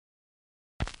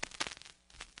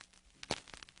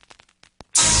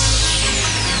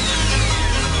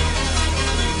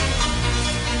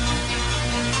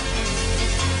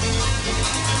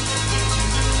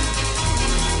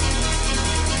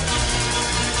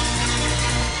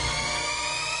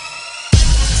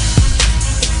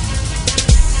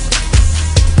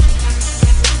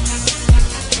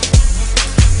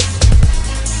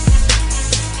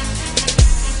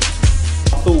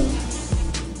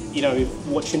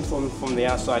watching from the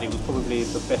outside, it was probably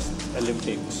the best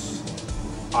Olympics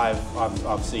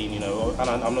I've seen, you know, and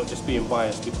I'm not just being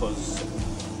biased because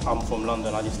I'm from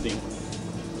London. I just think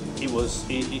it was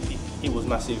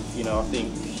massive, you know. I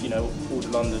think, you know, all the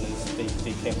Londoners, they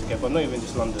came together. Not even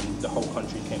just London, the whole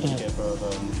country came together.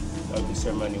 The opening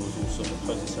ceremony was awesome, the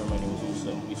closing ceremony was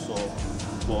awesome. We saw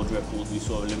world records, we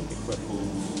saw Olympic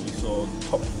records, we saw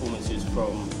top performances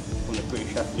from the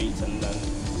British athletes, and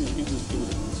it was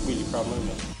a really proud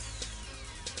moment.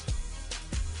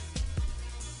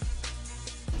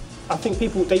 I think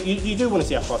people, you do want to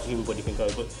see how fast the human body can go,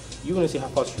 but you want to see how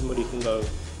fast the human body can go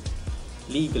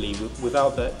legally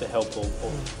without the help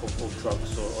of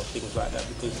drugs or things like that,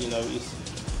 because, you know,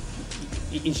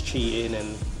 it's cheating,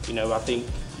 and, you know, I think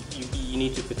you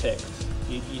need to protect.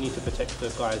 You need to protect the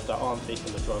guys that aren't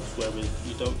taking the drugs, whereas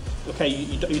you don't. Okay,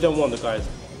 you don't want the guys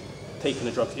taking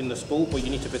the drugs in the sport, but you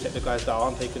need to protect the guys that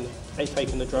aren't taking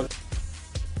the drugs.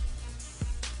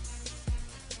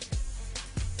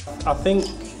 I think,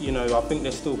 you know, I think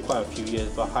there's still quite a few years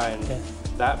behind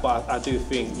that, but I do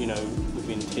think, you know,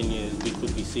 within 10 years we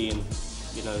could be seeing,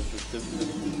 you know,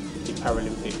 the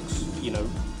Paralympics, you know,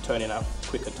 turning out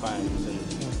quicker times and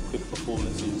quick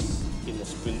performances in the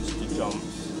sprints, the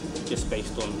jumps, just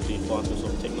based on the advancements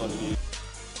of technology.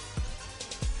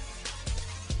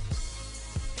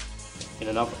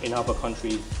 In other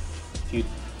countries, if you're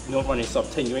not running sub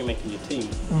 10, you ain't making your team.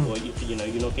 Or you know,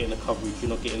 you're not getting the coverage, you're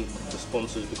not getting the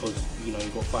sponsors, because, you know,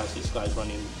 you've got 5-6 guys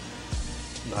running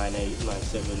 9.8,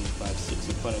 9.7, 9.6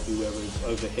 in front of you. Whereas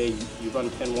over here, you run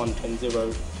 10.1,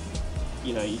 10.0.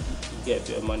 You know, you get a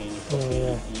bit of money in your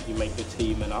pocket, you make your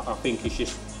team, and I think it's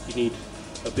just, you need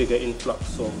a bigger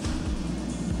influx of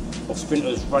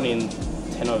sprinters running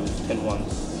 10.0s,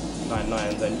 10.1s,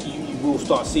 9.9s, and you will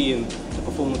start seeing the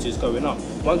performances going up.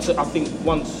 Once a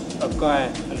guy,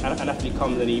 an athlete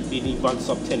comes and he runs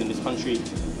sub 10 in this country,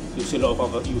 you'll see a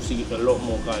lot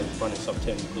more guys running sub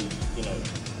 10, because, you know,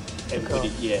 everybody,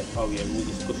 all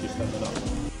this push is standing up.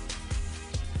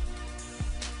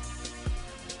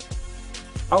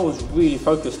 I was really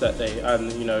focused that day,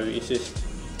 and, you know, it's just,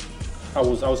 I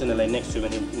was in the lane next to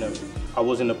him, and, you know, I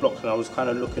was in the blocks, and I was kind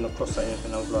of looking across at him,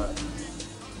 and I was like,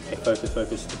 hey,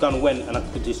 focus. The gun went, and I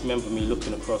could just remember me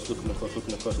looking across,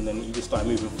 and then he just started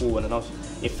moving forward, and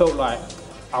it felt like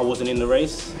I wasn't in the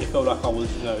race. It felt like I was,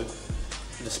 you know,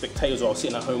 the spectators, or I was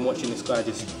sitting at home watching this guy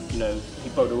just, you know, he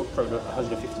broke the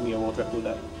 150-meter world record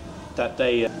that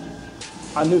day.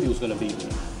 I knew he was going to beat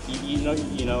me. You know, I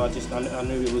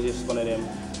knew it was just one of them.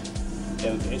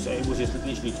 It was just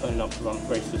literally turning up to run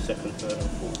race for second, third, and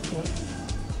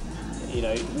fourth. You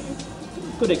know,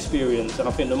 good experience, and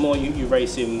I think the more you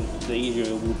race him, the easier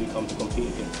it will become to compete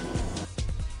against him.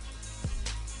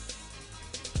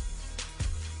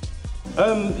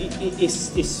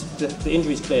 The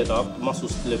injury's cleared up, the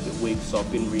muscle's still a bit weak, so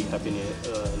I've been rehabbing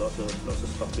it, lots of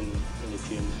stuff in the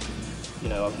gym. You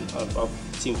know,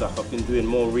 it seems like I've been doing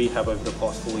more rehab over the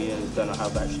past 4 years than I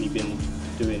have actually been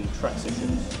doing track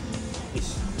sessions.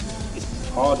 It's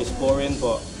hard, it's boring,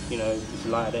 but, you know, it's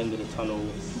light at the end of the tunnel.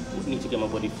 I need to get my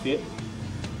body fit.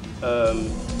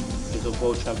 There's a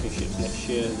World Championships next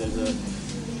year, there's a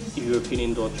European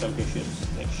Indoor Championships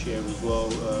next year as well.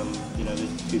 You know,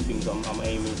 there's 2 things I'm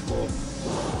aiming for.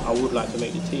 I would like to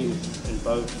make the team in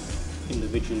both,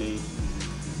 individually.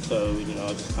 So, you know,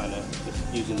 I just kind of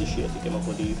just using this year to get my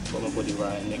body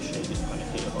right, and next year just kind of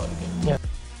hit it hard again. Yeah.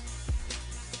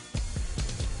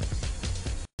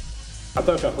 I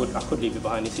don't think I could leave it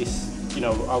behind. It's just, you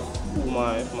know, all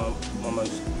my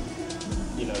most,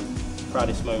 you know,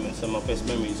 proudest moments and my best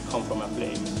memories come from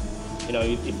athletics. You know,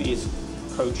 if it is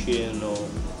coaching or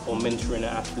mentoring an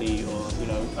athlete, or, you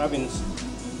know, having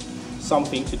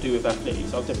something to do with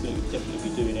athletics, I'll definitely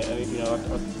be doing it. You know,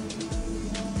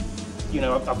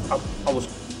 I was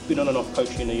been on and off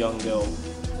coaching a young girl,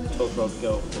 12-year-old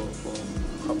girl for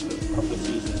a couple of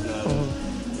seasons now.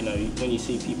 You know, when you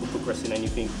see people progressing and you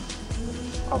think,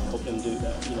 I've helped them do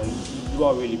that, you know, you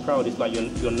are really proud. It's like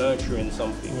you're nurturing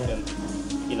something, and,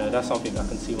 you know, that's something I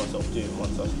can see myself doing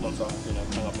once I you know,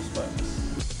 hang up the spikes.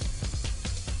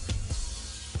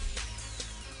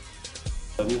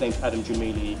 His name's Adam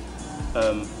Jamili,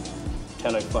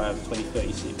 10:05,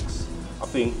 2036. I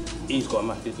think he's got a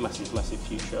massive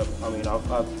future. I mean,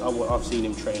 I've seen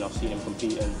him train, I've seen him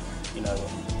compete, and, you know,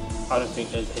 I don't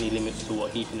think there's any limits to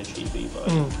what he can achieve either.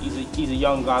 He's a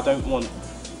young guy.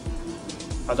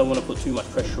 I don't want to put too much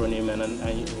pressure on him, and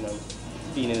you know,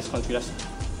 being in this country, that's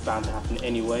bound to happen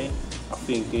anyway. I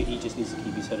think he just needs to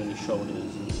keep his head on his shoulders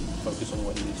and focus on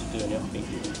what he needs to do, and I think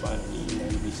he will finally, you know,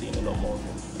 you'll be seeing a lot more of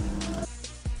him.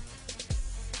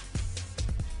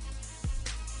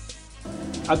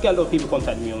 I get a lot of people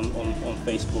contacting me on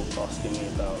Facebook asking me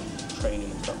about training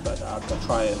and stuff like that. I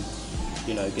try and,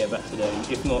 you know, get back to them.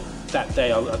 If not that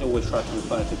day, I'd always try to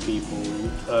reply to people,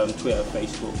 Twitter,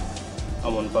 Facebook.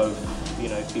 I'm on both. You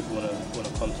know, if people want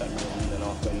to contact me and then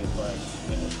ask any advice,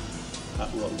 you know,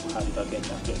 how did I get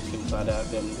that, things like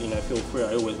that, then, you know, feel free.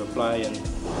 I always reply, and,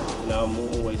 you know, I'm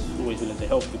always willing to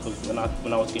help, because when I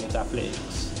was getting into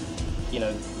athletics, you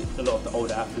know, a lot of the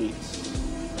older athletes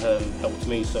helped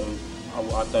me, so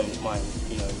I don't mind,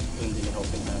 you know, lending a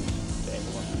helping hand to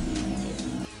anyone who needs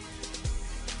it.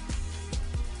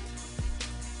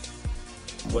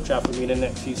 Watch out for me in the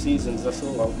next few seasons, that's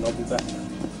all. I'll be back.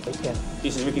 Take care.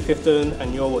 This is Rikki Fifton,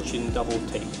 and you're watching Double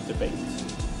Take Debate.